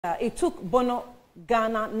It took Bono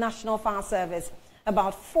Ghana National Fire Service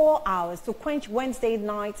about 4 hours to quench Wednesday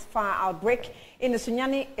night's fire outbreak in the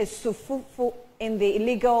Sunyani Esufufu in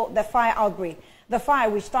the fire outbreak. The fire,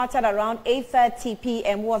 which started around 8:30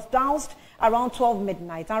 p.m., was doused around 12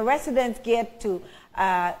 midnight, and residents geared to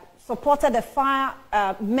supported the fire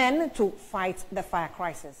men to fight the fire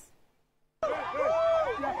crisis.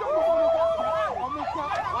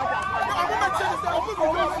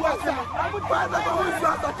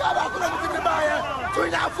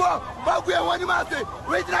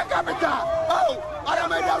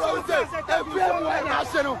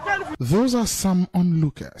 Those are some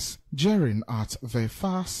onlookers jeering at the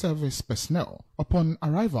fire service personnel upon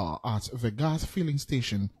arrival at the gas filling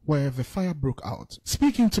station where the fire broke out.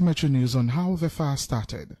 Speaking to Metro News on how the fire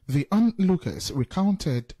started, the onlookers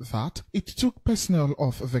recounted that it took personnel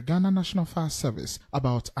of the Ghana National Fire Service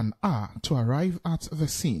about an hour to arrive at the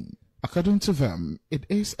scene. According to them, it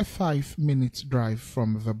is a 5-minute drive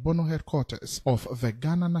from the Bono headquarters of the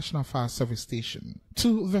Ghana National Fire Service station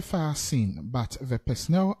to the fire scene, but the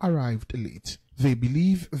personnel arrived late. They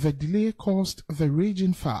believe the delay caused the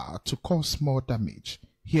raging fire to cause more damage.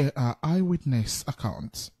 Here are eyewitness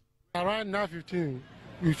accounts. Around 9:15,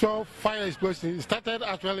 we saw fire explosion. It started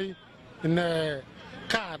actually in a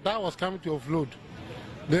car that was coming to offload.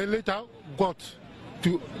 They later got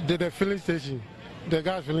to the filling station, the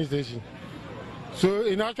gas filling station. So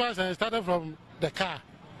in actual sense, it started from the car,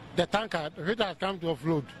 the tanker, which had come to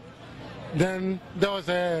offload. Then there was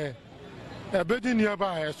a building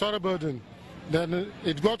nearby, a storage building. Then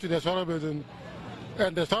it got to the storage building,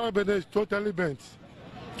 and the storage building is totally bent.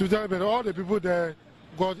 All the people there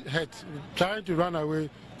got hurt, trying to run away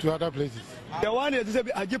to other places. The one is a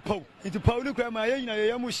jipo, it's a Paulo Cramayan,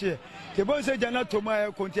 Yamushi, the boy said, Jana to my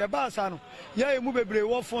Contia Basano, Yay movable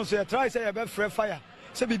war phones, try say about fire.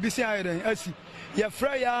 So BBC Iron, I see. Ya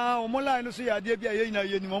Freya, or Mola, no say, I did be a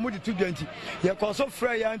Yamudi 220. Ya also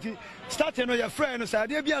Freya, starting on your friend, so I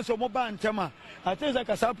did be so mobile and Tama. I think like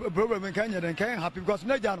a problem in Kenya and can't happy because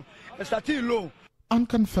Najano, it's still low.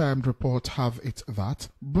 Unconfirmed reports have it that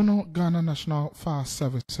Bono Ghana National Fire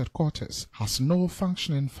Service headquarters has no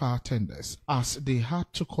functioning fire tenders, as they had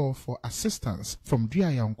to call for assistance from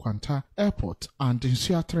Diayankwanta Airport and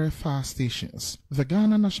Nsuatre fire stations. The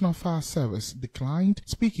Ghana National Fire Service declined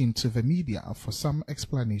speaking to the media for some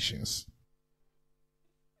explanations.